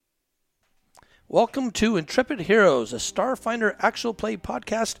Welcome to Intrepid Heroes, a Starfinder actual play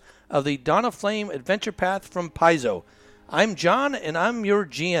podcast of the Dawn of Flame adventure path from Paizo. I'm John, and I'm your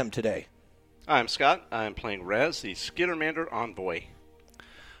GM today. I'm Scott. I'm playing Rez, the Skittermander Envoy.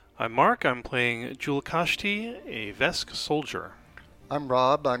 I'm Mark. I'm playing Julakashti, a Vesk soldier. I'm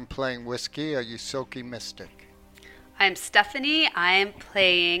Rob. I'm playing Whiskey, a Yusoki mystic. I'm Stephanie. I'm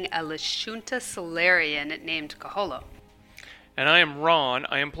playing a Lashunta Solarian named Kaholo. And I am Ron.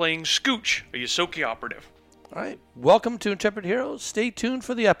 I am playing Scooch, a Yosoki operative. All right. Welcome to Intrepid Heroes. Stay tuned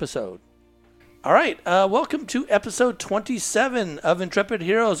for the episode. All right. Welcome to episode 27 of Intrepid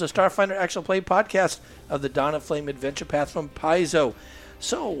Heroes, a Starfinder actual play podcast of the Dawn of Flame adventure path from Paizo.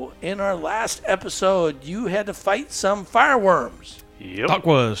 So, in our last episode, you had to fight some fireworms. Yep.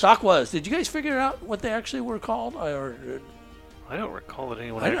 Takwas. Did you guys figure out what they actually were called? I don't recall that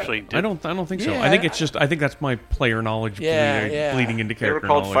anyone actually did. I don't think so. Yeah, I think that's my player knowledge bleeding into character. They were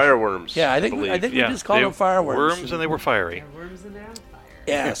called fireworms. Yeah, I think we just called them fireworms. Worms, and they were fiery. Worms and they're on fire.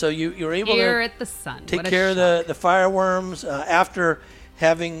 Yeah, so you were able Here to at the sun. take care of the fireworms after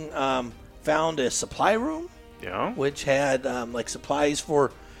having found a supply room, which had like supplies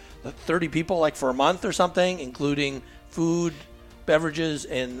for 30 people, like for a month or something, including food, beverages,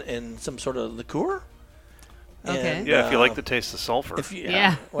 and some sort of liqueur. Okay. And, Yeah, if you like the taste of sulfur.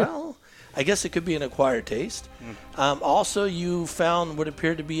 Well, I guess it could be an acquired taste. Also, you found what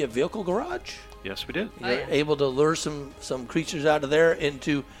appeared to be a vehicle garage. Yes, we did. You were able to lure some creatures out of there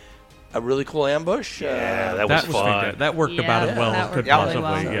into a really cool ambush. Yeah, that was fun. That worked about as well as could possibly.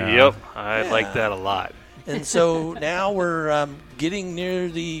 Well. Yep, I liked that a lot. And so now we're getting near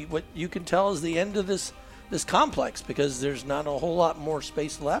what you can tell is the end of this complex, because there's not a whole lot more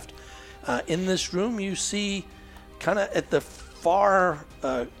space left. In this room, you see kind of at the far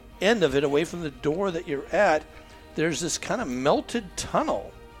end of it, away from the door that you're at, there's this kind of melted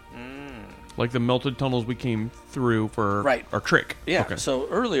tunnel. Like the melted tunnels we came through for our trick. Yeah, Okay. so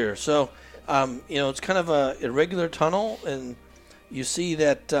earlier. So, it's kind of a irregular tunnel, and you see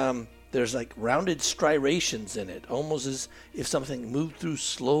that there's like rounded striations in it, almost as if something moved through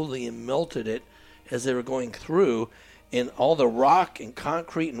slowly and melted it as they were going through. And all the rock and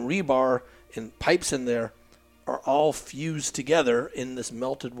concrete and rebar and pipes in there are all fused together in this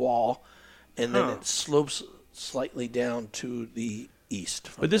melted wall, and then it slopes slightly down to the east.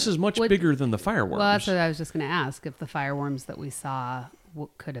 But this is much bigger than the fireworms. Well, that's what I was just going to ask, if the fireworms that we saw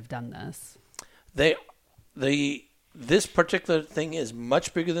could have done this. This particular thing is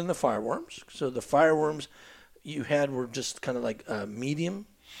much bigger than the fireworms. So the fireworms you had were just kind of like medium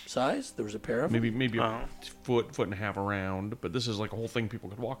size. There was a pair of them. Maybe a foot and a half around, but this is like a whole thing people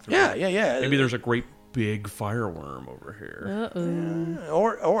could walk through. Yeah. Maybe there's a great big fireworm over here.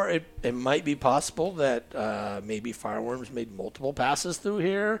 Or it might be possible that maybe fireworms made multiple passes through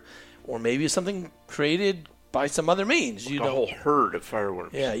here, or maybe something created by some other means. A whole herd of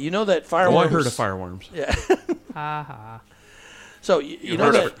fireworms. Yeah, you know that fireworms. I heard of fireworms. Yeah. So you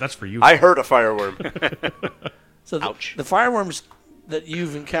know that that's for you. I heard a fireworm. So Ouch. The fireworms that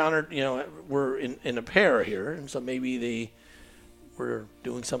you've encountered, were in a pair here, and so maybe they were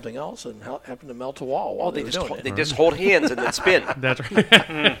doing something else and happened to melt a wall. While they just hold hands and then spin. That's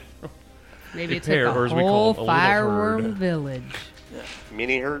right. Maybe it pair, took or a as we call whole it, a little fireworm herd. village.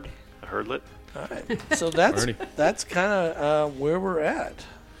 Mini herd. A herdlet. All right. So that's kind of where we're at.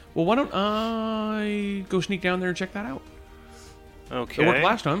 Well, why don't I go sneak down there and check that out? Okay. It worked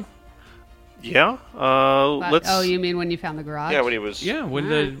last time. Yeah. Let's. Oh, you mean when you found the garage? Yeah, when he was. Yeah,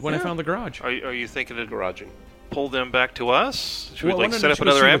 when I found the garage. Are you thinking of garaging? Pull them back to us? Should Well, we why don't set I up just go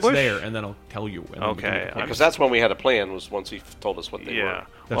another see what's ambush? there, and then I'll tell you. And then we can Okay, make a plan. Because that's when we had a plan, was once he told us what they were.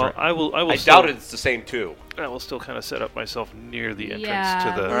 That's well, right. I will. I still, doubt it's the same too. I will still kind of set up myself near the entrance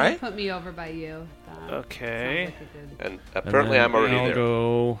Yeah, to the. All right. put me over by you. Okay. Sounds like a good- And apparently I'm already I'll there.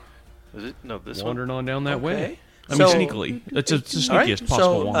 go Is it no this wandering on down that Okay. way. I So- mean, sneakily. It's the All right. sneakiest possible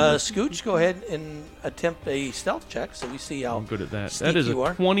So, wander. Scooch, go ahead and attempt a stealth check, so we see how I'm good at that. sneaky That is you a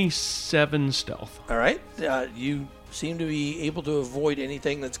are. 27 stealth. All right. You seem to be able to avoid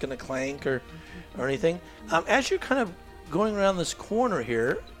anything that's going to clank or anything. As you're kind of going around this corner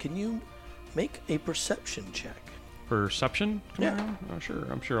here, can you make a perception check? Perception? Yeah. Around? Oh, sure.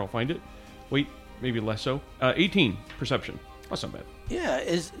 I'm sure I'll find it. Wait, maybe less so. 18 perception. That's not bad. Yeah,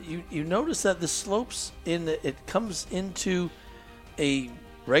 you notice that the slopes it comes into a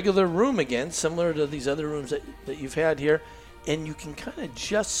regular room again, similar to these other rooms that you've had here, and you can kind of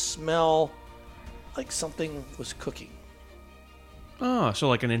just smell like something was cooking. Ah, so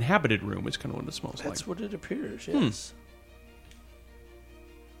like an inhabited room is kind of what it smells like. That's what it appears, yes.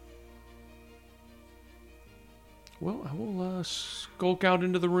 Well, I will skulk out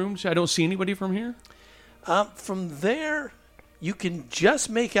into the room. I don't see anybody from here. From there, you can just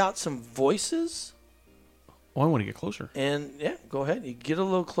make out some voices. Oh, I want to get closer. And, yeah, go ahead. You get a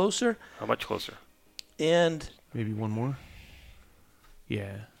little closer. How much closer? And maybe one more.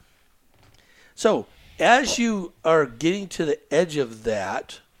 Yeah. So, as you are getting to the edge of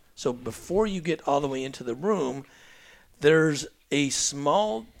that, so before you get all the way into the room, there's a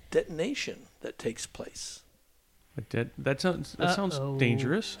small detonation that takes place. That sounds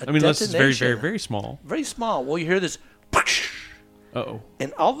dangerous. A I mean, unless it's very, very, detonation. very small. Very small. Well, you hear this, Uh-oh.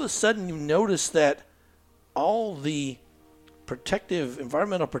 and all of a sudden you notice that all the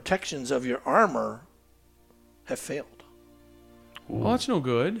environmental protections of your armor have failed. Oh, that's no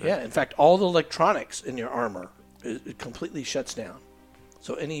good. Yeah, in fact, all the electronics in your armor, it completely shuts down.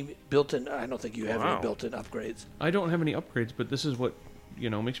 So any built-in, I don't think you have any built-in upgrades. I don't have any upgrades, but this is what,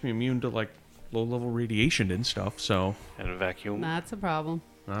 makes me immune to, like, low-level radiation and stuff, so... And a vacuum. That's a problem.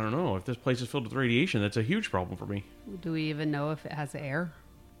 I don't know. If this place is filled with radiation, that's a huge problem for me. Do we even know if it has air?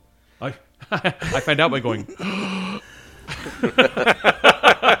 I find out by going...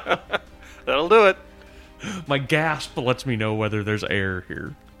 That'll do it. My gasp lets me know whether there's air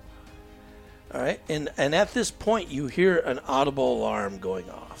here. All right, and at this point, you hear an audible alarm going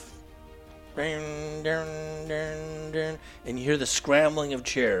off. Dun, dun, dun, dun, and you hear the scrambling of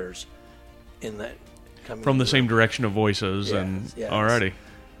chairs in that coming From the same room. direction of voices, Yes, and yes. alrighty.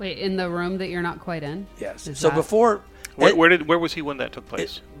 Wait, in the room that you're not quite in? Yes. Is So that- before Where was he when that took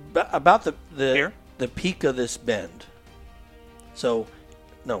place? about the Here? the peak of this bend. So,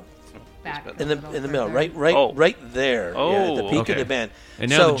 no, Back in the middle, right Oh. right there. Yeah, at the peak okay. of the bend. And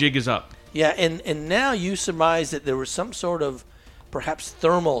now So- the jig is up. Yeah, and now you surmise that there was some sort of perhaps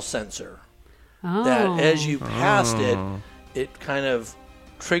thermal sensor Oh. that as you passed it kind of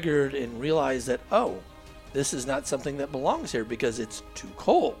triggered and realized that, this is not something that belongs here because it's too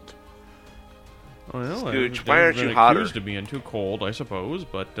cold. Oh, well, Scooch, I've why never aren't you been hotter? accused of being too cold, I suppose,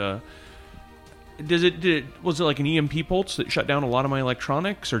 but was it like an EMP pulse that shut down a lot of my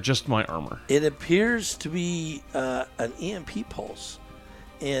electronics, or just my armor? It appears to be an EMP pulse.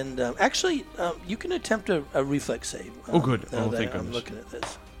 And actually, you can attempt a reflex save. Oh, good. Now Oh, that thank I'm goodness. looking at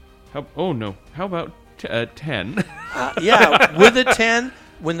this. Oh no! How about 10? Yeah, with a 10,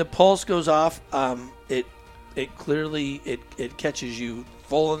 when the pulse goes off, it clearly it catches you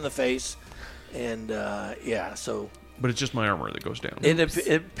full in the face, and so But it's just my armor that goes down. it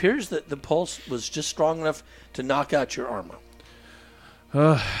appears that the pulse was just strong enough to knock out your armor.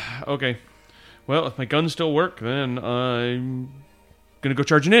 Okay. Well, if my guns still work, then I'm gonna go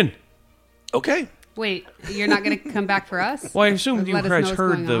charging in. Okay. Wait, you're not going to come back for us? Well, I assumed you Let us know guys what's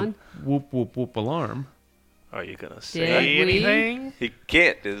heard going the on? whoop whoop whoop alarm. Are you going to Did say we? anything? He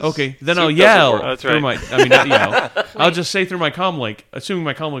can't. His Okay, then suit I'll doesn't yell work. That's through right. not yell. I'll just say through my comm link, assuming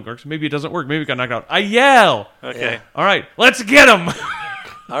my comm link works. Maybe it doesn't work. Maybe it got knocked out. I yell. Okay. Yeah. All right, let's get him.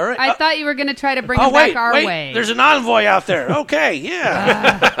 All right. I thought you were going to try to bring oh him wait, back our wait. way. There's an envoy out there. Okay,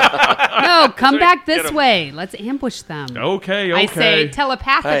 yeah. No, come back Get this 'em. way. Let's ambush them. Okay. I say All right.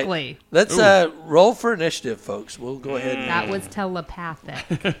 telepathically. Let's roll for initiative, folks. We'll go ahead. And, That was telepathic.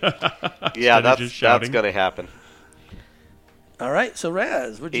 Yeah, of that's just shouting. going to happen. all right. So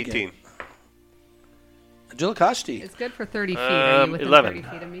Raz, what'd you 18. get? Julakashti. It's good for 30 feet. Are you within 11. 30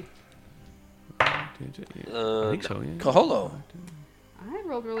 feet of me? I think so. Yeah. Kaholo. I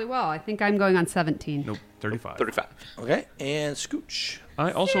rolled really well. I think I'm going on 17. Nope. 35. 35. Okay, and Scooch.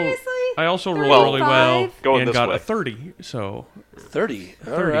 I also Seriously? rolled 35? really well Going and this got way. a 30. So 30.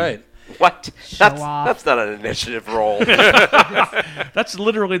 All 30. right. What? off. That's not an initiative roll. that's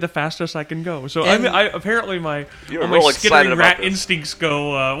literally the fastest I can go. So And- I apparently my You're all my real excited skittering about rat this. instincts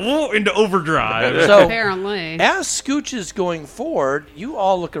go into overdrive. So Apparently. as Scooch is going forward, you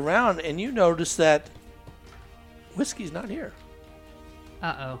all look around and you notice that Whiskey's not here.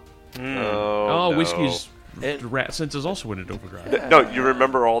 Uh-oh. Oh, no. Whiskey's And- the rat senses also went into overdrive. No, you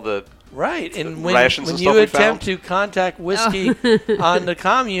remember all the... Right, and when Rations and you stuff we attempt found? to contact Whiskey on the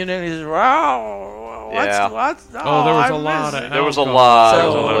comm unit, he's wow, Yeah. what's Oh, there was I'm a lot missing." of There was a alcohol. lot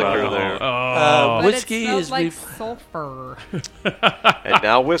So- of liquor there. Oh. But Whiskey it smells is like ref- sulfur. And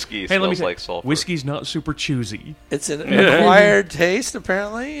now whiskey Hey, let me smells say, like sulfur. whiskey's not super choosy. It's an acquired taste,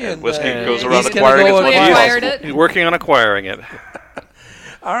 apparently, and whiskey goes he's around gonna acquiring go as much and as acquired possible. it. He's working on acquiring it.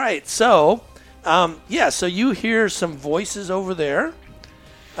 All right, so so you hear some voices over there.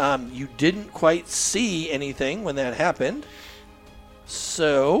 You didn't quite see anything when that happened.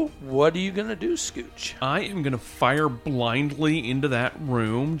 So what are you gonna do, Scooch? I am going to fire blindly into that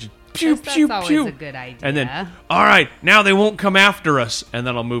room. Just pew, That's pew, always pew. a good idea. And then, all right, now they won't come after us. And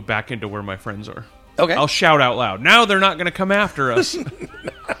then I'll move back into where my friends are. Okay. I'll shout out loud. Now they're not going to come after us.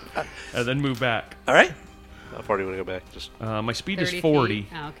 And then move back. All right. How far do you want to go back? Just My speed is 30 40. feet?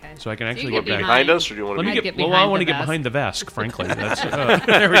 Oh, okay. So I can actually you get get back. behind us, or do you want Let to me be? get well, I behind want to the get Vesk. behind the Vesk, frankly. That's,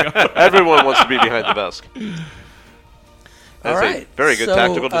 there we go. Everyone wants to be behind the Vesk. All That's right. a very good So,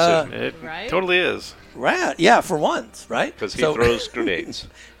 tactical decision. It Right? totally is. Raz, yeah, for once, right? Because he So, throws grenades.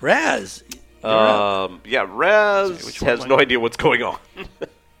 Raz. you're up. Yeah, Raz Which one has am I no on? idea what's going on.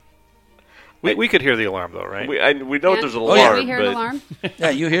 We could hear the alarm, though, right? We know there's an Yeah. alarm, we hear but an alarm? Yeah,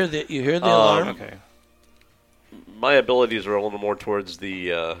 you hear the alarm. Okay. my abilities are a little more towards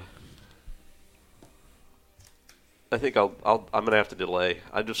the. I think I'm gonna have to delay.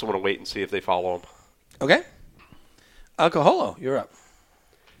 I just want to wait and see if they follow him. Okay. Alcoholo, you're up.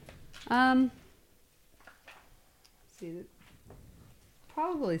 See,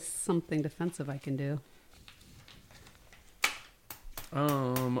 probably something defensive I can do.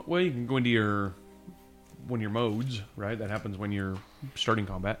 Well, you can go into your modes, right? That happens when you're starting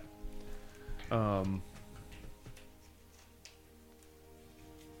combat.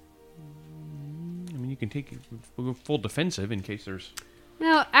 I mean, you can take full defensive in case there's.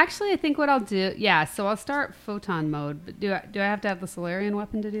 No, actually, I think what I'll do, so I'll start photon mode. But do I have to have the Solarian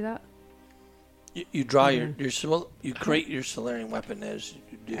weapon to do that? You draw you create your Solarian weapon as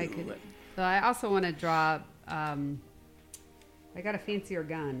you do. I could. So I also want to draw. I got a fancier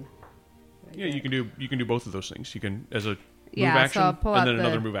gun. Yeah, you can do both of those things. You can as a move Yeah, so action I'll pull and out then the-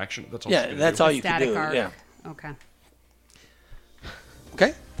 another move action. That's all. Yeah, that's all you can Static do. arc. Yeah. Okay.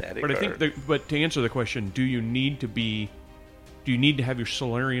 Okay. But I think, but to answer the question, do you need to have your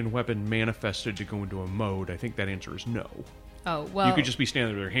Solarian weapon manifested to go into a mode? I think that answer is no. Oh well. You could just be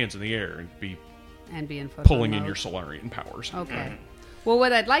standing with your hands in the air and be be in photon pulling in mode. your Solarian powers. Okay. Well,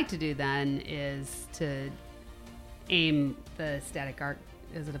 what I'd like to do then is to aim the static arc.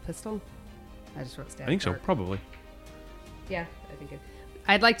 Is it a pistol? I just wrote static I think so, arc. probably. Yeah, I think it.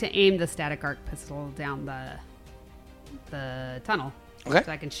 I'd like to aim the static arc pistol down the tunnel. Okay.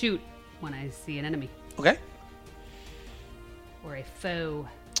 So I can shoot when I see an enemy Okay. or a foe.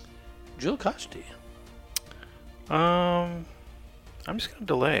 Jill Kosti. I'm just going to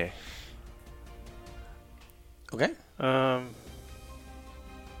delay. Okay.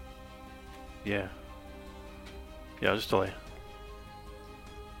 Yeah. Yeah, I'll just delay.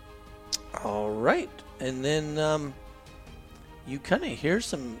 All right. And then you kind of hear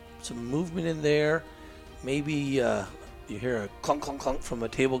some movement in there. Maybe you hear a clunk, clunk, clunk from a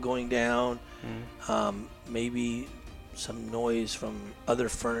table going down. Maybe some noise from other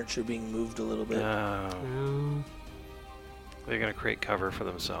furniture being moved a little bit. Oh, They're going to create cover for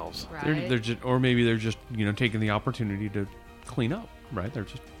themselves. right. They're just, or maybe they're just taking the opportunity to clean up, right? They're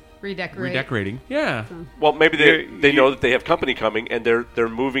just redecorating. Yeah. Well, maybe they know that they have company coming, and they're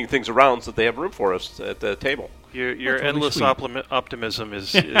moving things around so that they have room for us at the table. Your That's really endless sweet. optimism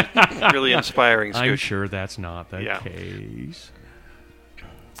is really inspiring, I'm Scooch. sure that's not the Yeah. case.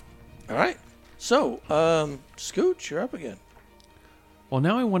 All right. So, Scooch, you're up again. Well,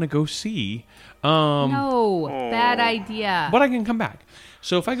 now I want to go see. No, bad idea. But I can come back.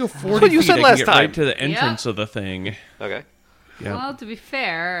 So if I go 40 what you feet, said I can last get time. right to the entrance of the thing. Okay. Yeah. Well, to be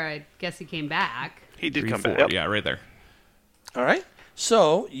fair, I guess he came back. He did 3, come 4. back. Yeah, right there. All right.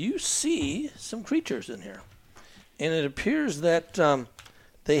 So you see some creatures in here, and it appears that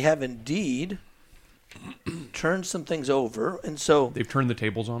they have indeed turned some things over, and so They've turned the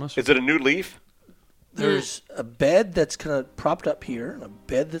tables on us. Is it a new leaf? there's a bed that's kind of propped up here, and a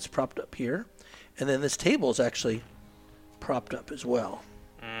bed that's propped up here, and then this table is actually propped up as well.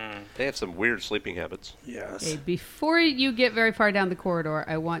 They have some weird sleeping habits. Yes. Okay, before you get very far down the corridor,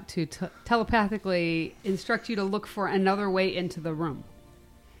 I want to telepathically instruct you to look for another way into the room.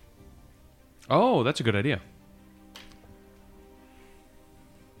 Oh, that's a good idea.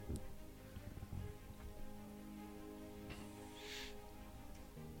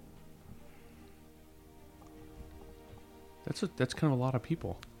 That's kind of a lot of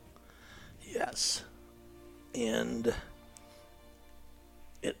people. Yes. And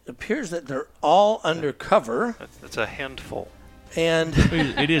it appears that they're all undercover, That's a handful. and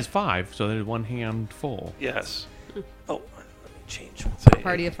It is 5, so there's one hand full. Yes. oh, let me change.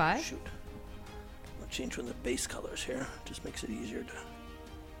 Party of 5? Shoot. I'll change one of the base colors here. Just makes it easier to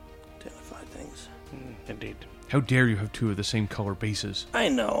identify things. Indeed. How dare you have 2 of the same color bases? I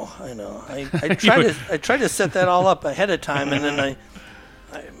know. I tried to set that all up ahead of time, and then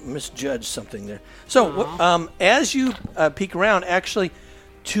I misjudged something there. So as you peek around, actually,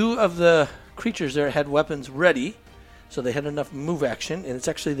 2 of the creatures there had weapons ready, so they had enough move action, and it's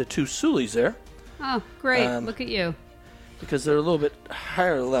actually the 2 Sulis there, Oh, great. Look at you. because they're a little bit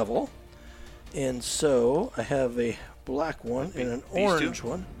higher level. And so I have a black one and an These two? orange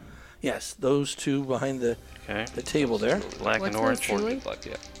one. Yes, those two behind the Okay. table there. Black What's and orange. this, Julie? Black,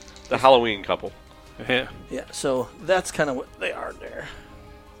 yeah. The Halloween couple. Yeah. Yeah, so that's kind of what they are there.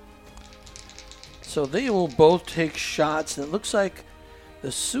 So they will both take shots, and it looks like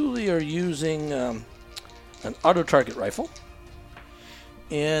the Sully are using an auto-target rifle.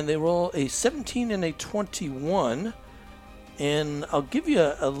 And they roll a 17 and a 21. And I'll give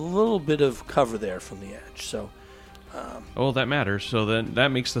you a little bit of cover there from the edge. So, Oh, that matters. So then that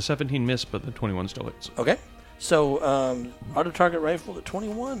makes the 17 miss, but the 21 still hits. okay. So, auto-target rifle, the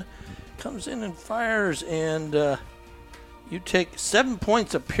 21, comes in and fires, and you take 7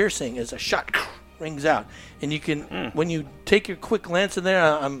 points of piercing as a shot rings out. And you can, when you take your quick glance in there,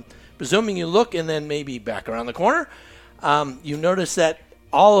 I'm presuming you look and then maybe back around the corner, you notice that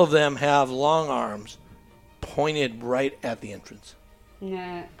all of them have long arms pointed right at the entrance.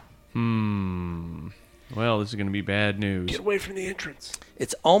 Yeah. Well, this is going to be bad news. Get away from the entrance.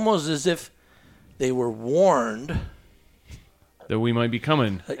 It's almost as if they were warned That we might be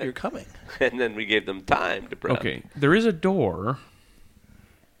coming. that you're coming. And then we gave them time to prep. Okay, there is a door.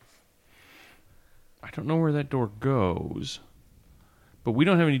 I don't know where that door goes. But we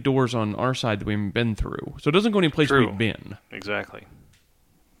don't have any doors on our side that we haven't been through. So it doesn't go any place True. we've been. Exactly.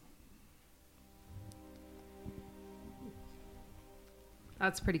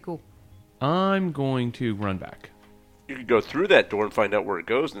 That's pretty cool. I'm going to run back. You could go through that door and find out where it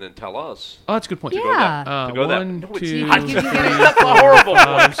goes and then tell us. Oh, that's a good point. Yeah. To go that- One, No, it's two, not. three, That's a horrible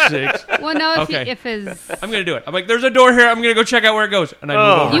 5, 6. Well, no, if, Okay. if his... I'm going to do it. I'm like, there's a door here. I'm going to go check out where it goes. And I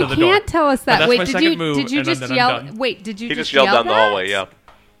move over You to the door. can't tell us that. That's Wait, my did second you move, did you and just then I'm yell? done. Wait, did you He just just yelled yell down the hallway, yeah.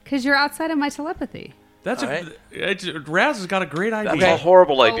 Because you're outside of my telepathy. That's All a, right. Raz has got a great idea. It's a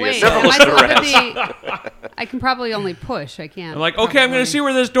horrible Oh idea. wait, Never my listen to Raz. telepathy. I can probably only push. I can't. I'm like, okay, I'm going probably- to see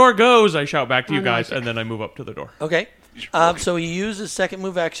where this door goes. I shout back to you Oh, no, guys, okay. and then I move up to the door. Okay. So he used his second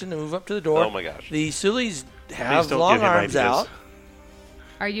move action to move up to the door. Oh, my gosh. The Sulis have don't long give him arms ideas. out.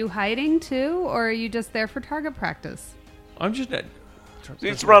 Are you hiding too, or are you just there for target practice? I'm just...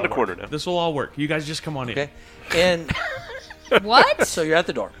 It's around the corner now. This will all work. You guys just come on in. Okay. And What? so you're at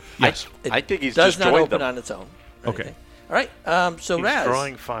the door. Yes. It I think he's does just not joined open them. on its own. or Okay. anything. All right. So He's Raz,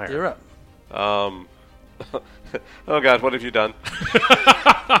 drawing fire. you're up. Oh, God, what have you done?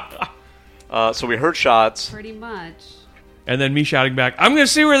 So we heard shots. Pretty much. And then me shouting back, I'm going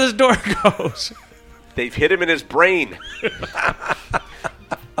to see where this door goes. They've hit him in his brain.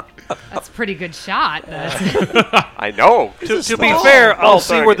 That's a pretty good shot. I know. To be fair, I'll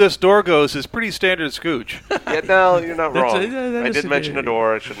see where this door goes is pretty standard Scooch. Yeah, no, you're not That's wrong. that I is did a- mention a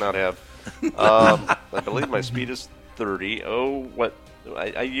door. I should not have. I believe my speed is 30. Oh, what?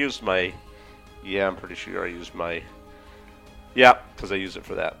 I used my... Yeah, I'm pretty sure I used my... Yeah, because I used it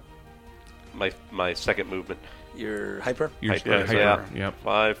for that. My second movement. You're hyper. You're Hyper, hyper. yeah. Yep.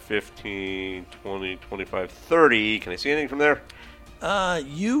 5, 15, 20, 25, 30. Can I see anything from there?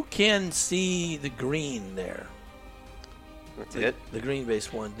 You can see the green there. That's it. The green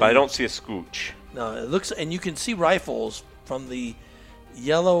base one. But I don't see a scooch. No, it looks, and you can see rifles from the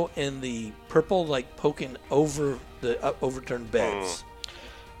yellow and the purple, like poking over the overturned beds.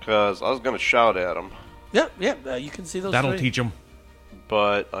 Because I was going to shout at him, Yeah, you can see those. That'll three. teach them.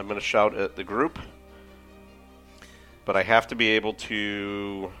 but I'm going to shout at the group. But I have to be able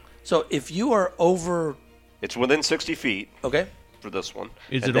to... So if you are over, It's within 60 feet okay. for this one.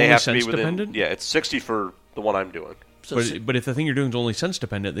 Is and it they only have to be sense within- dependent? Yeah, it's 60 for the one I'm doing. So But if the thing you're doing is only sense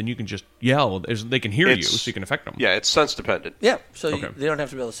dependent, then you can just yell. They can hear you, It's- so you can affect them. Yeah, it's sense dependent. yeah, so Okay. they don't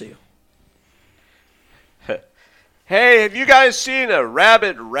have to be able to see you. Hey, have you guys seen a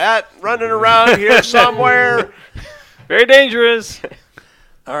rabid rat running around here somewhere? Very dangerous.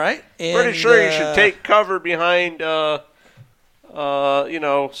 All right. And, Pretty sure you should take cover behind, some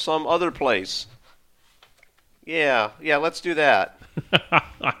other place. Yeah, let's do that.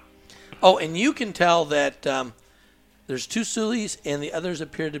 Oh, and you can tell that there's two Sulis, and the others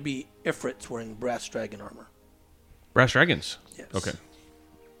appear to be Ifrits wearing brass dragon armor. Brass dragons. Yes. Okay.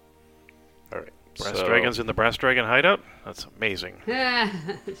 All right. Brass so Dragons in the Brass Dragon hideout? That's amazing.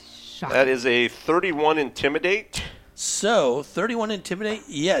 Shock. That is a 31 intimidate. So 31 intimidate.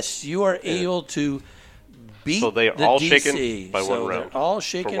 Yes, you are able to beat. So they are the all DC. shaken by one So round. They're all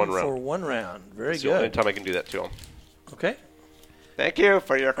shaken one round. for one round. Very It's the only good. time I can do that to them. Okay. Thank you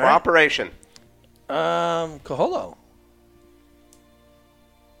for your All right. cooperation. Kaholo.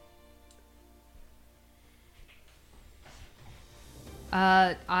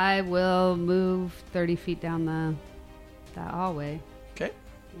 I will move 30 feet down that hallway, Okay.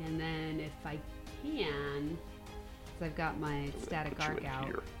 and then if I can, 'cause I've got my static Put you arc in out.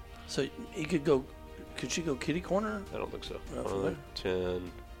 here. So he could go. Could she go kitty corner? I don't think so. Not from 5,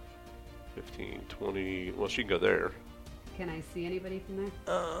 10, 15, 20. Well, she can go there. Can I see anybody from there?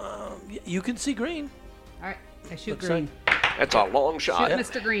 You can see green. All right, I shoot Looks Green. That's a long Shoot shot.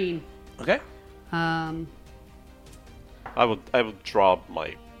 Mr. Green. Okay. I will draw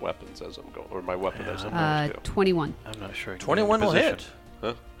my weapons as I'm going, or my weapon as I'm going. 21. I'm not sure. I can 21 get will into hit. position.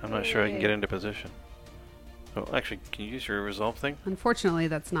 Huh? I'm not sure I can get into position. Oh, actually, can you use your resolve thing? Unfortunately,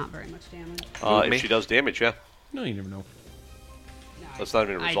 that's not very much damage. Me? If she does damage, yeah. No, you never know. No, That's not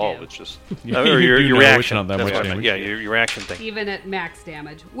even a I resolve. do. It's just Or You your do know reaction. It's not that That's much what I meant. damage. Yeah, your reaction thing. Even at max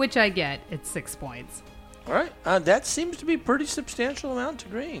damage, which I get, it's 6 points. All right. That seems to be a pretty substantial amount to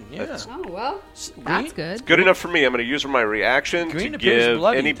green. Yeah. That's- Oh, well, Green? that's good. good enough for me. I'm going to use my reaction Green to appears give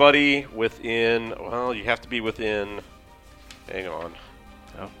bloodied. anybody within. Well, you have to be within. Hang on.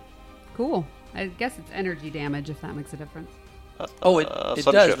 Cool. I guess it's energy damage if that makes a difference. Oh, it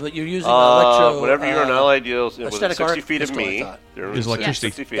Some does, shit. but you're using electro. Whenever you're an ally deals within static 60 arc feet of pistol, I me, thought. they're Is within electricity.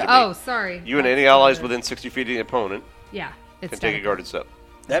 60 feet of Oh, me. sorry. You and That's any allies the- within 60 feet of the opponent Yeah, it's can take a static. guarded step.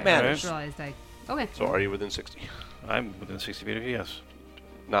 That matters. Realized okay. So are you within 60? I'm within 60 feet of you, yes.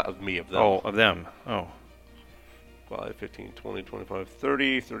 Not of me, of them. Oh, of them. Oh. 5, 15, 20, 25,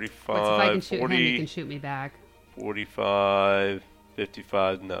 30, What's if I 35, can shoot 40, him, he can shoot me back. 45,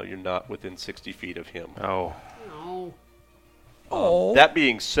 55. No, you're not within 60 feet of him. Oh. No. Oh. That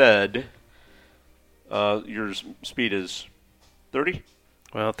being said, your speed is 30?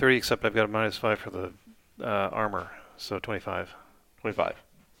 Well, 30, except I've got a -5 for the armor, so 25. 25.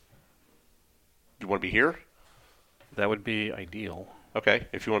 Do you want to be here? That would be ideal. Okay,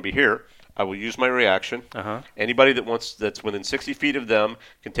 if you want to be here, I will use my reaction. Uh-huh. Anybody that's within 60 feet of them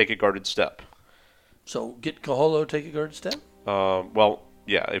can take a guarded step. So get Kaholo take a guard step. Well,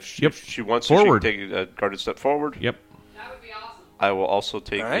 yeah, if Yep. she wants to, Forward. she can take a guarded step forward. Yep. That would be awesome. I will also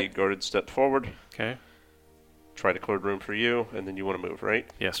take All a right. guarded step forward. Okay. Try to clear room for you, and then you want to move, right?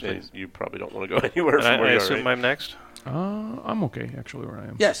 Yes, And please. You probably don't want to go anywhere And from I where you are, assume right? I'm next? I'm okay, actually, where I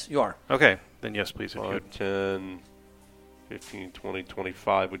am. Yes, you are. Okay. Then yes, please. If you 5, 10, 15, 20,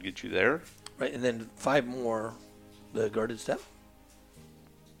 25 would get you there. Right, and then 5 more, the guarded step.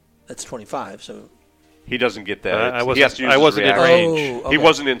 That's 25. So He doesn't get that. I He has to use I his wasn't in reaction. range. Oh, He okay.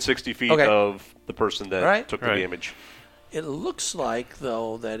 wasn't in 60 feet Okay. of the person that Right. took the Right. damage. it looks like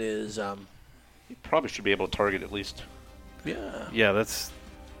though that is He probably should be able to target at least. yeah. Yeah, that's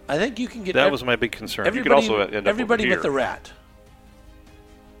I think you can get that was my big concern. You could everybody, also end up everybody over but the here. rat.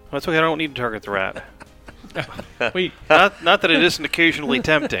 That's okay. I don't need to target the rat. Wait, not that it isn't occasionally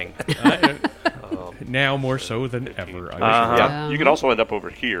tempting. now more so than ever. I wish Uh-huh. it Yeah, you could also end up over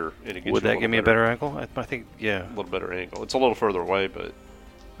here, and it gets Would you that give me a better angle? I think, yeah. a little better angle. It's a little further away, but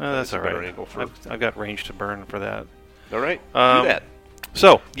That's it's a all better right. angle for- I've got range to burn for that. all right, Um, do that.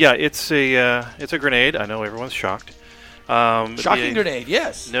 So yeah, it's a grenade. I know everyone's shocked. Shocking yeah, grenade,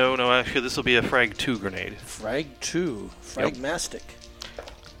 yes. No, actually, this will be a frag 2 grenade. Frag 2, Fragmastic.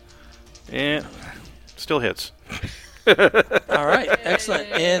 And still hits. All right, excellent.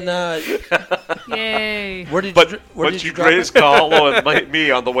 And Yay. where did But you, where but did you you drop grazed it? Kahlo and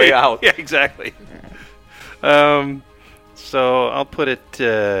me on the way out. Yeah, exactly. So I'll put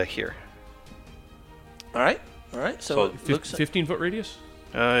it here. All right, all right. So, So it looks 15-foot radius?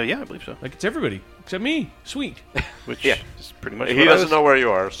 Yeah, I believe so. Like, it's everybody, except me. Sweet. Which Yeah. is pretty much He what I doesn't was- know where you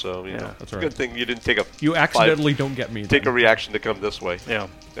are, so you Yeah, know. that's It's all a right. good thing you didn't take a You accidentally don't get me. take a then. reaction to come this way. Yeah.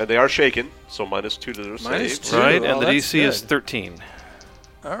 And they are shaken, so -2 to their Minus saves. two. Right, well, and the that's DC is good. 13.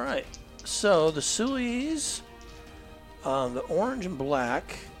 all right. So the Sulis, the orange and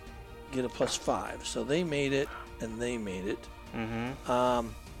black, get a +5. So they made it, and they made it. Mm-hmm.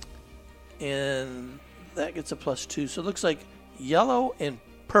 And that gets a +2. So it looks like yellow and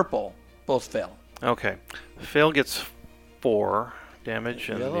purple both fail. Okay. Fail gets 4 damage,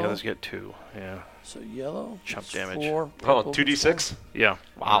 and Yellow. the others get 2. Yeah. So yellow Chump gets damage. 4. Oh, purple gets 2d6? Yeah.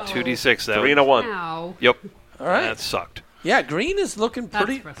 Wow. 2d6. That 3 and a 1. Ow. Yep. 4. All right. That sucked. Yeah, green is looking That's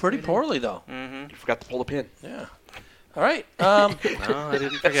pretty frustrating. poorly though. Mm-hmm. You forgot to pull the pin. Yeah. All right. No, I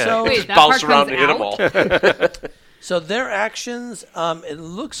didn't forget. So- Wait, Just that bounce part around comes and hit them out? all. So their actions, it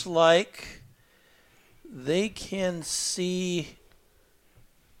looks like they can see.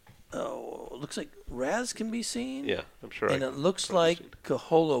 Oh, it looks like Raz can be seen. Yeah, I'm sure. And it looks like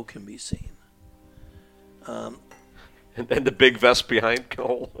Kaholo can be seen. And then the big vest behind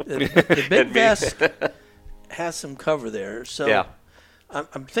Cole. The big And me. vest has some cover there. So Yeah.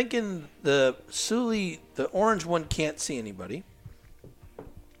 I'm thinking the Suli, the orange one, can't see anybody.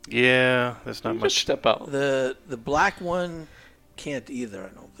 Yeah, there's not Just much. step out. The black one can't either,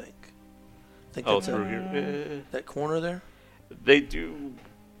 I don't think. I think Oh, that's through here. that corner there. They do.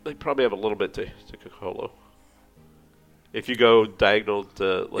 They probably have a little bit to Kokolo. If you go diagonal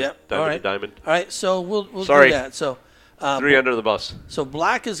to diamond to diamond. All right, so we'll do that. So 3 under the bus. So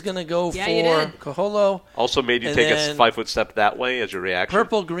black is going to go Yeah, for you did. Kaholo. Also made you take a 5-foot step that way as your reaction.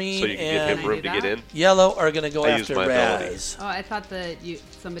 Purple, green, so you can and give him room to get in. Yellow are going to go I after used my Raz. Oh, I thought that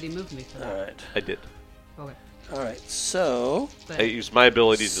somebody moved me for that. All right. I did. Okay. All right. So But- I used my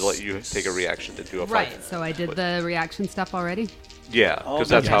ability to let you take a reaction to do a 5. Right, so I did the reaction stuff already? Yeah, because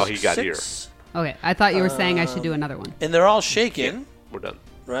that's how he got here. 6. Okay, I thought you were saying I should do another one. And they're all shaken, We're done.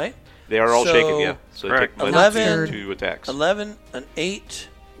 right? They are all So- shaken, yeah. So they take Correct. minus 11, 2 attacks. 11, an 8.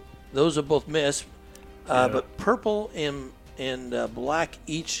 Those are both miss. But purple and black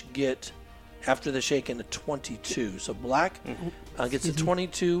each get, after the shaken, a 22. So black gets a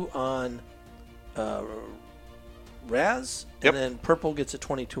 22 on Raz, Yep. and then purple gets a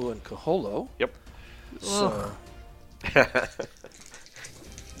 22 on Kaholo. Yep. So,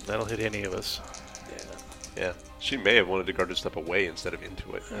 That'll hit any of us. Yeah. She may have wanted to guard a step away instead of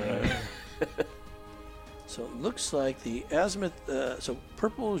into it. so it looks like the azimuth. So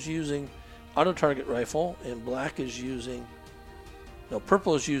purple is using auto target rifle, and black is using. No,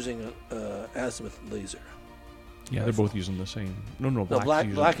 purple is using azimuth laser. Yeah, they're both using the same. No, Black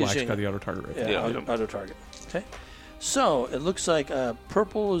is black's using- got the auto target rifle. Yeah, Yeah. auto target. Okay. So it looks like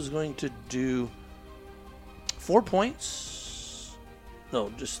purple is going to do 4 points. No,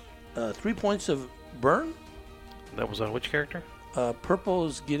 just 3 points of burn. That was on which character? Purple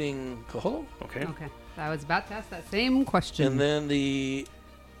is getting Kaholo. Okay. Okay, I was about to ask that same question. And then the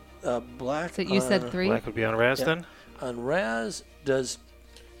black. So you said 3? Black would be on Raz Yeah. then? On Raz does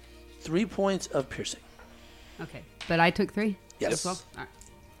 3 points of piercing. Okay, but I took 3 Yes. as well? All right.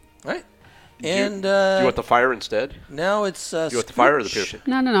 All right. And Do you want the fire instead? now it's. Do you want the fire or the Scooch. piercing?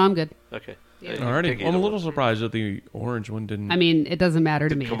 No, I'm good. Okay. Yeah. You can take Alrighty, I'm either a little one. surprised that the orange one didn't. I mean, it doesn't matter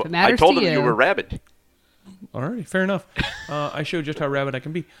to me. Come If it on. matters I told to him you were rabid. Alrighty, fair enough. I showed just how rabid I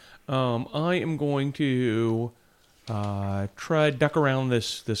can be. I am going to try to duck around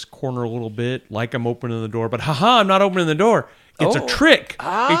this corner a little bit, like I'm opening the door. But haha, I'm not opening the door. It's a trick.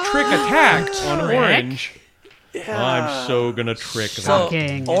 A trick attack on orange. Yeah. I'm so gonna trick that. So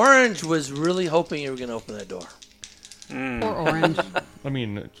Shocking. Orange was really hoping you were going to open that door. Or orange. I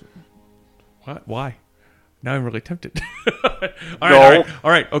mean, why? Now I'm really tempted. all No.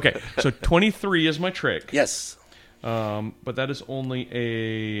 right, okay. So 23 is my trick. Yes. But that is only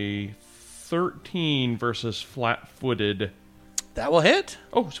a 13 versus flat-footed. That will hit.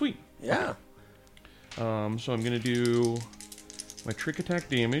 Oh, sweet. Yeah. So I'm going to do my trick attack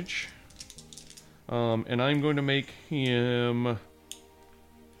damage. And I'm going to make him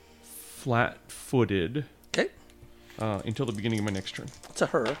flat-footed Okay. until the beginning of my next turn. It's a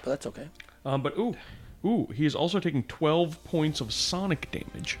her, but that's okay. But he is also taking 12 points of sonic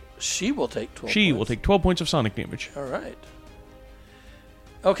damage. She will take 12 She points. will take 12 points of sonic damage. All right.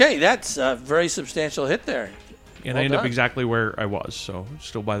 Okay, that's a very substantial hit there. And Well I end up done. exactly where I was, so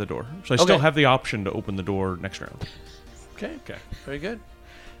still by the door. So I Okay. still have the option to open the door next round. Okay. Okay. Very good.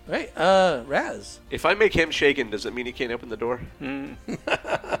 All right. Raz. If I make him shaken, does it mean he can't open the door?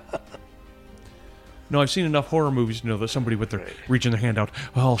 No, I've seen enough horror movies to know that somebody with their reaching their hand out,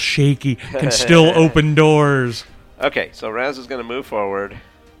 all shaky, can still open doors. Okay, so Raz is going to move forward.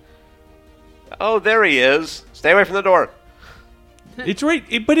 Oh, there he is. Stay away from the door. It's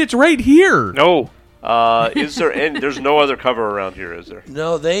right, but it's right here. No. Is there any, there's no other cover around here, is there?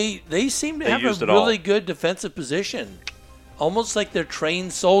 No, they seem to They have used a it all. really good defensive position. Almost like they're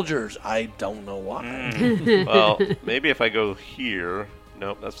trained soldiers. I don't know why. Well, maybe if I go here.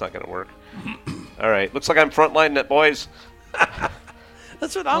 Nope, that's not going to work. All right, looks like I'm frontlining it, boys.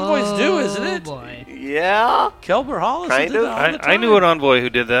 That's what envoys do, isn't it? Oh, boy. Yeah, Kelber Hollis Kind did of. that all the I knew an time. envoy who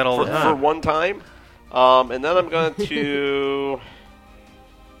did that all the for time. one time. And then I'm going to...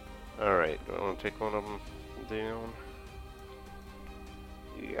 All right, do I want to take one of them down?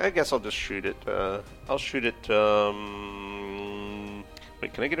 Yeah, I guess I'll just shoot it. I'll shoot it...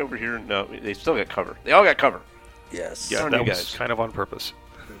 Wait, can I get over here? No, they still got cover. They all got cover. Yes. Yeah, Darn that you was guys. kind of on purpose.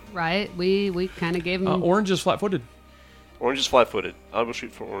 Right? We kind of gave him. Orange is flat-footed. Orange is flat-footed. I will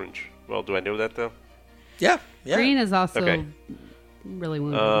shoot for orange. Well, do I know that, though? Yeah. Yeah. Green is also Okay. really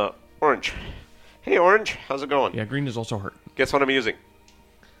wounded. Orange. Hey, Orange. How's it going? Yeah, green is also hurt. Guess what I'm using?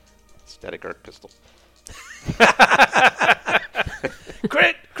 Static arc pistol.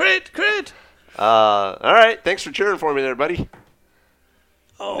 Crit, crit, crit. All right. Thanks for cheering for me there, buddy.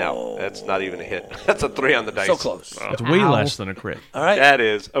 Oh. No, that's not even a hit. That's a 3 on the dice. So close. It's way Ow. less than a crit. All right. That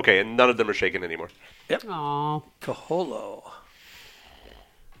is. Okay, and none of them are shaking anymore. Aw. Kaholo.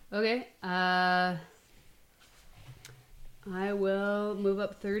 Okay. I will move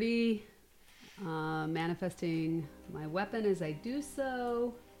up 30, manifesting my weapon as I do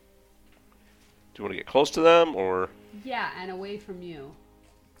so. Do you want to get close to them, or? Yeah, and away from you.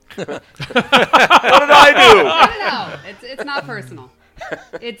 What did I No, it's not personal.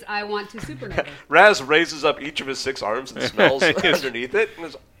 I want to supernova. do? Raz raises up each of his 6 arms and smells underneath it. And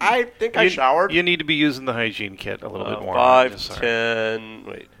goes, I think I showered. You need to be using the hygiene kit a little bit more. 5, Just sorry. 10.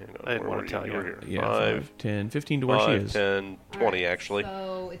 Wait, hang on. I didn't Where want to were tell you. you. were here. Yeah, 5, 10, 15 to where she 5, is. 10, 20 All right, actually.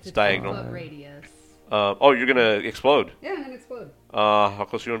 So it's a diagonal. 10-foot radius. Oh, you're going to explode. Yeah, I'm going to explode. How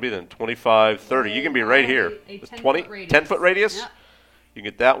close you want to be then? 25, 30. You can be right here. A It's 10-foot 20? radius. 10-foot radius? Yep. You can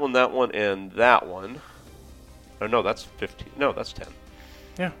get that one, and that one. Oh, no, that's 15. No, that's 10.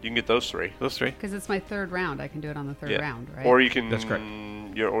 Yeah. You can get those 3. Those 3. Because it's my third round. I can do it on the third round, right? Or you can. That's correct.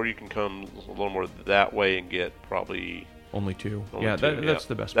 Or you can come a little more that way and get probably. Only 2. only Yeah, 2, that's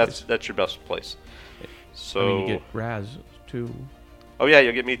the best That's place. that's your best place. So. I mean, you get Raz, too. Oh yeah,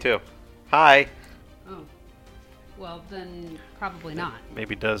 you'll get me too. Hi. Oh. Well, then probably not.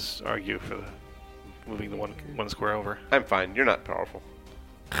 Maybe does argue for moving the one square over. I'm fine. You're not powerful.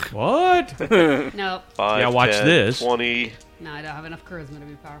 What? Nope. 5, Yeah, watch 10, this. 20, No, I don't have enough charisma to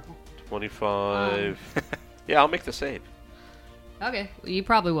be powerful. 25. Yeah, I'll make the save. Okay, well, you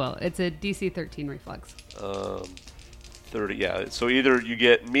probably will. It's a DC 13 reflex. 30. Yeah. So either you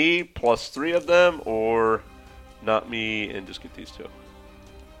get me plus 3 of them, or not me and just get these 2.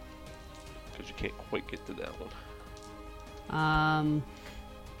 Because you can't quite get to that one.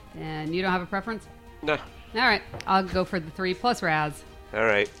 And you don't have a preference? No. All right, I'll go for the 3 plus Raz. All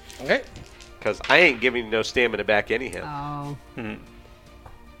right. Okay. Because I ain't giving no stamina back anyhow. Oh.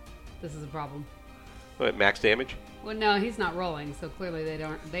 This is a problem. What, max damage? Well, no, he's not rolling, so clearly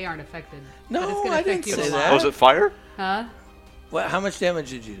they aren't affected. No, But it's gonna I affect didn't you say a lot. that. Oh, is it fire? Huh? How much damage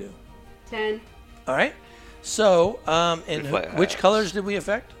did you do? 10. All right. So, and Reflex. which colors did we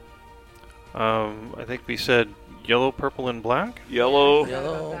affect? I think we said yellow, purple, and black. Yellow,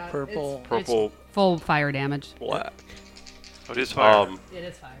 Yellow, It's- purple. purple, It's full fire damage. black. Oh, it is fire. It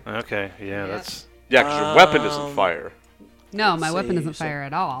is fire. Okay, yeah, Yeah. that's Yeah, because your weapon isn't fire, No, my Let's weapon see, isn't so fire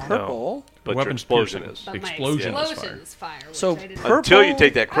at all. Purple. but your Weapon's explosion piercing. is. But Explosion my is explosion is fire. which So I didn't purple- Until you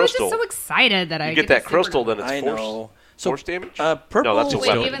take that I was just crystal. so excited that I You get that to crystal, supernova. then it's I force. know. So, Force damage? purple. No, that's a Wait,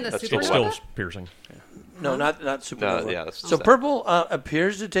 weapon. even the That's supernova? It's still still piercing. No, not supernova. No, yeah, that's so that. purple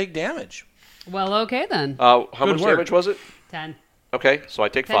appears to take damage. Well, okay then. How Good much work. damage was it? 10. Okay, so I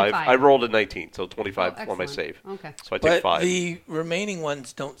take 10, 5. 5. I rolled a 19, so 25 Oh, on my excellent. save. Okay. So I take But 5. the remaining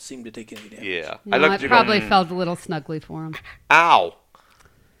ones don't seem to take any damage. Yeah. No, I looked it at you probably going, felt a little snugly for him. ow!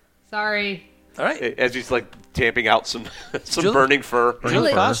 Sorry. All right. As he's like tamping out some Jill- burning fur.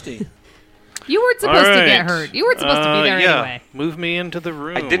 Julie Costi. You weren't supposed to get Alright. hurt. You weren't supposed to be there yeah. anyway. Move me into the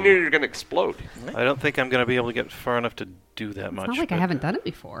room. I didn't know you were going to explode. I don't think I'm going to be able to get far enough to do that much. It's not like I but haven't done it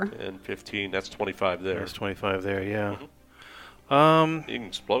before. And 15, that's 25 there. There's 25 there, yeah. You can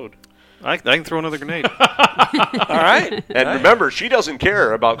explode. I can throw another grenade. All right. And remember, she doesn't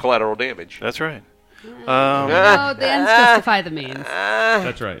care about collateral damage. That's right. Ah, No, the ends justify the means.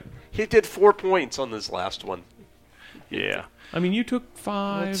 That's right. he did 4 points on this last one. Yeah. I mean, you took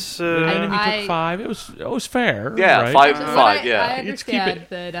 5. Let's, the enemy I- took 5. It was fair. Yeah, right? 5 So and what 5, I yeah. understand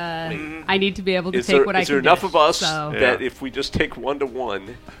that I need to be able to Is take there, what I is can there enough dish, of us so. that Yeah. if we just take 1 to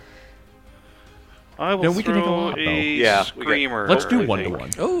 1, I will No, we can take a throw lot, though. Yeah, we got- screamer. Let's do I 1 to think. 1.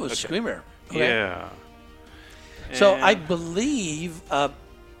 Oh, a screamer. Okay. Yeah. So And- I believe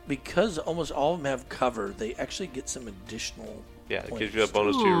because almost all of them have cover, they actually get some additional yeah, it points gives you a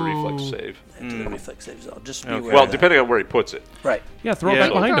bonus to your reflex Ooh. save. to the reflex saves. I'll just be Okay. aware Well, of that. depending on where he puts it. Right. Yeah, throw Yeah. it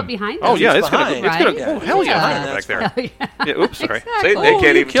You back can behind throw it him. behind Oh, them. yeah, It's it's going behind. to. It's going Right? to. Oh, hell yeah. behind, Back that's there. Hell yeah. Yeah, oops, sorry. See, they Oh, can't you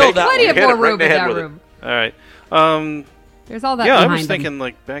even killed take that it. one. Plenty of Hit more it right room in in the that head with it. room. All right. There's all that Yeah, I behind was them. thinking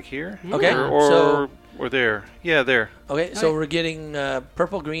like back here. Okay. Or there. Yeah, there. Okay. So Okay. we're getting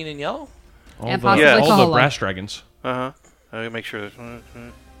purple, green, and yellow. All And the, possibly Yeah. all the Kohola. brass dragons. Uh-huh. I'll make sure.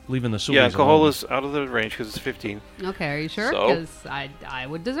 Leaving the Sulis Yeah, alone. Kohola's out of the range because it's 15. Okay, are you sure? So? Because I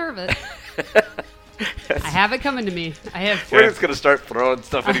would deserve it. I have it coming to me. I have, We're just going to start throwing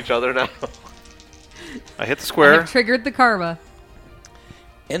stuff at each other now. I hit the I square. have triggered the karma.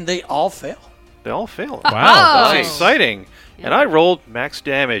 And they all fail. They all failed. Wow. Oh. That's exciting. And I rolled max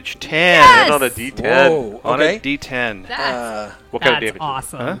damage 10 Yes! And on a D10. Whoa. on Okay. a D10. That's What kind of that's damage?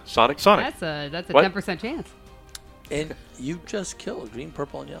 awesome. Huh? Sonic? Sonic. That's a What? 10% chance. And you just killed green,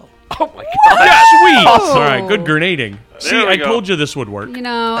 purple, and yellow. Oh my god. Sweet. Oh. All right, good grenading. See, we I go. told you this would work. You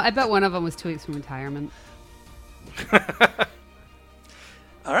know, I bet one of them was 2 weeks from retirement.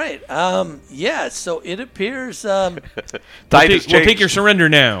 All right. Yeah. So it appears. Tide We'll has take your changed. surrender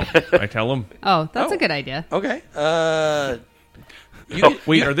now. I tell them. Oh, that's a good idea. Okay.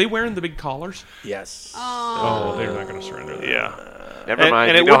 Wait, are they wearing the big collars? Yes. Oh, they're not going to surrender. Then. Yeah. Never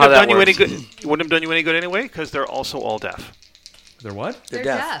mind. And You it know wouldn't how have that done you any works. good. It wouldn't have done you any good anyway because they're also all deaf. They're what? They're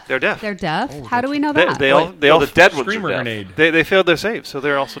deaf. They're deaf. They're deaf? How do we know They, that? they all The dead ones Screamer are deaf. grenade. they failed their save, so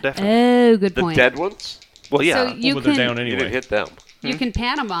they're also deaf. Oh, good The point. dead ones? Well, yeah. So you Well, they're can down You anyway. didn't hit them. you can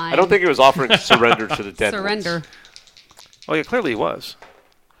pantomime. I don't think it was offering surrender to the dead surrender. ones. Oh, yeah. Clearly, it was.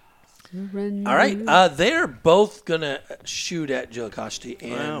 Surrender. All right. They're both gonna shoot at Jilakashti,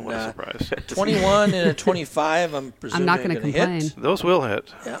 Well, and what a surprise. 21 and a 25. I'm presuming I'm not going to gonna complain. hit. Those will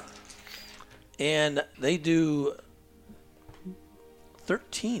hit. Yeah. And they do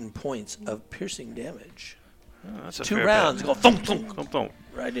 13 points of piercing damage. Oh, that's a 2 fair rounds bit. go thump thump Thump, thump.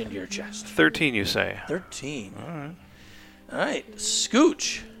 right into your chest. 13, you say. 13. All right.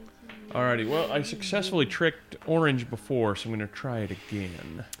 Scooch. Alrighty, well, I successfully tricked Orange before, so I'm going to try it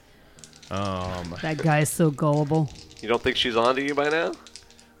again. That guy's so gullible. You don't think she's on to you by now?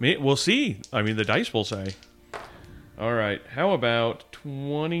 We'll see. I mean, the dice will say. Alright, how about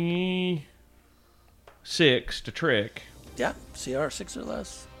 26 to trick? Yeah. CR 6 or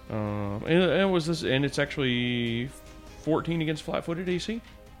less. And it was this, and it's actually 14 against flat-footed AC.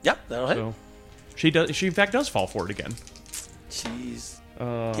 Yep. That'll hit. So she does. She in fact does fall for it again. She's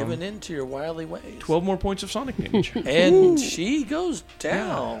giving in to your wily ways. 12 more points of sonic damage. And she goes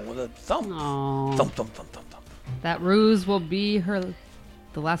down with a thump. Oh, Thump, thump, thump, thump, thump. that ruse will be the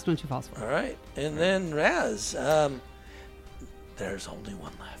last one she falls for. All right. And then Raz. There's only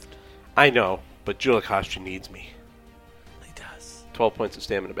one left. I know, but Jilakashti needs me. He does. 12 points of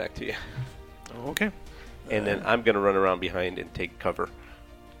stamina back to you. Okay. And then I'm going to run around behind and take cover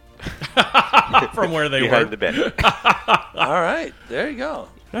From where they behind were. the bed. All right. There you go.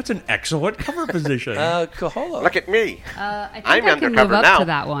 That's an excellent cover position. Kaholo. Look at me. I think I'm I can move undercover up now. to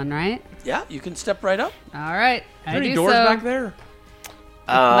that one, right? Yeah, you can step right up. All right. Are I there any do doors so. back there?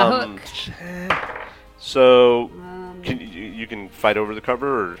 My hook. So, you can fight over the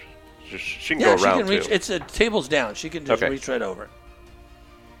cover, or just she can Yeah, go she around can reach. too. It's a table's down. She can just Okay. reach right over.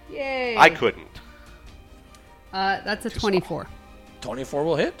 Yay. I couldn't. That's a 24. 24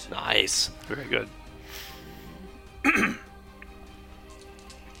 will hit. Nice. Very good.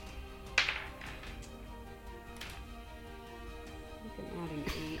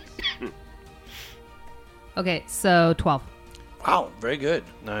 Okay, so 12. Wow, very good.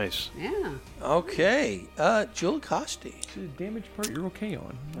 Nice. Yeah. Okay, Jilakashti. The damage part you're okay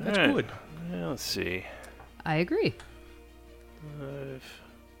on. That's All right. good. Yeah, let's see. I agree. 5,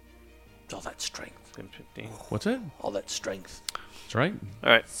 All that strength. 10, 15. What's it? All that strength. That's right. All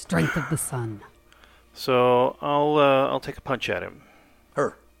right. Strength of the sun. So I'll take a punch at him.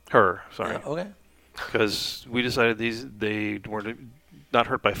 Her. Her, sorry, Yeah, okay. because we decided they weren't not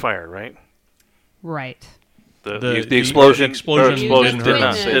hurt by fire, right? Right. The explosion. explosion explosion didn't did hurt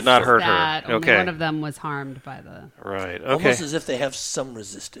not, us. did not hurt that her. only Okay. one of them was harmed by the... Right. Okay. Almost as if they have some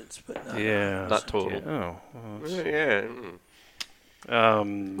resistance, but not. Yeah. Not total. Oh. Yeah.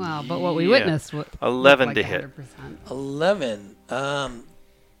 Well, but what we yeah. witnessed... 11 like to hit. 100%. 11.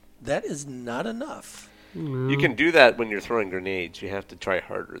 That is not enough. You can do that when you're throwing grenades. You have to try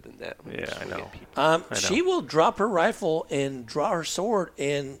harder than that. when you Yeah, I swing at know. people. She will drop her rifle and draw her sword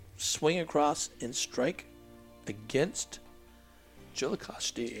and swing across and strike against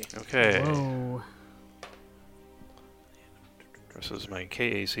Jilakashti. Okay. Whoa. This is my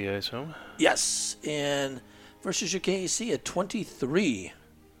KAC, I assume. Yes, and versus your KAC at 23.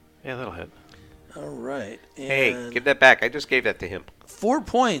 Yeah, that'll hit. All right. And Hey, give that back. I just gave that to him. 4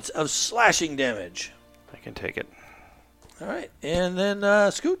 points of slashing damage. I can take it. All right. And then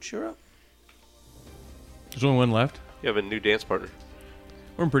Scooch, you're up. There's only one left. You have a new dance partner.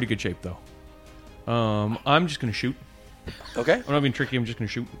 We're in pretty good shape, though. I'm just going to shoot. Okay. I'm not being tricky. I'm just going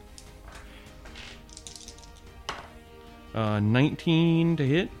to shoot. 19 to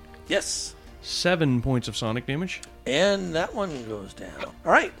hit. Yes. 7 points of sonic damage. And that one goes down.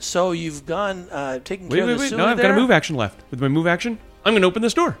 All right. So you've gone taking Wait, care wait, of the wait. sewer No, I've got there. a move action left. With my move action, I'm going to open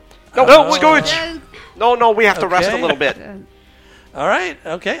this door. No, Scooch! No, we have to rest a Okay. little bit. All right.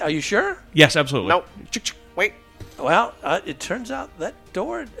 Okay. Are you sure? Yes, absolutely. No. Wait. Well, it turns out that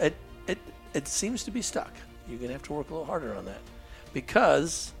door it seems to be stuck. You're gonna have to work a little harder on that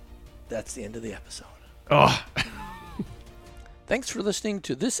because that's the end of the episode. Oh, Thanks for listening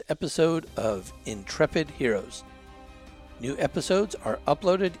to this episode of Intrepid Heroes. New episodes are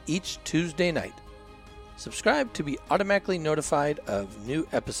uploaded each Tuesday night. Subscribe to be automatically notified of new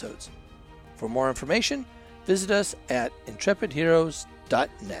episodes. For more information, visit us at intrepidheroes.com.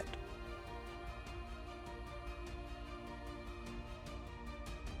 net.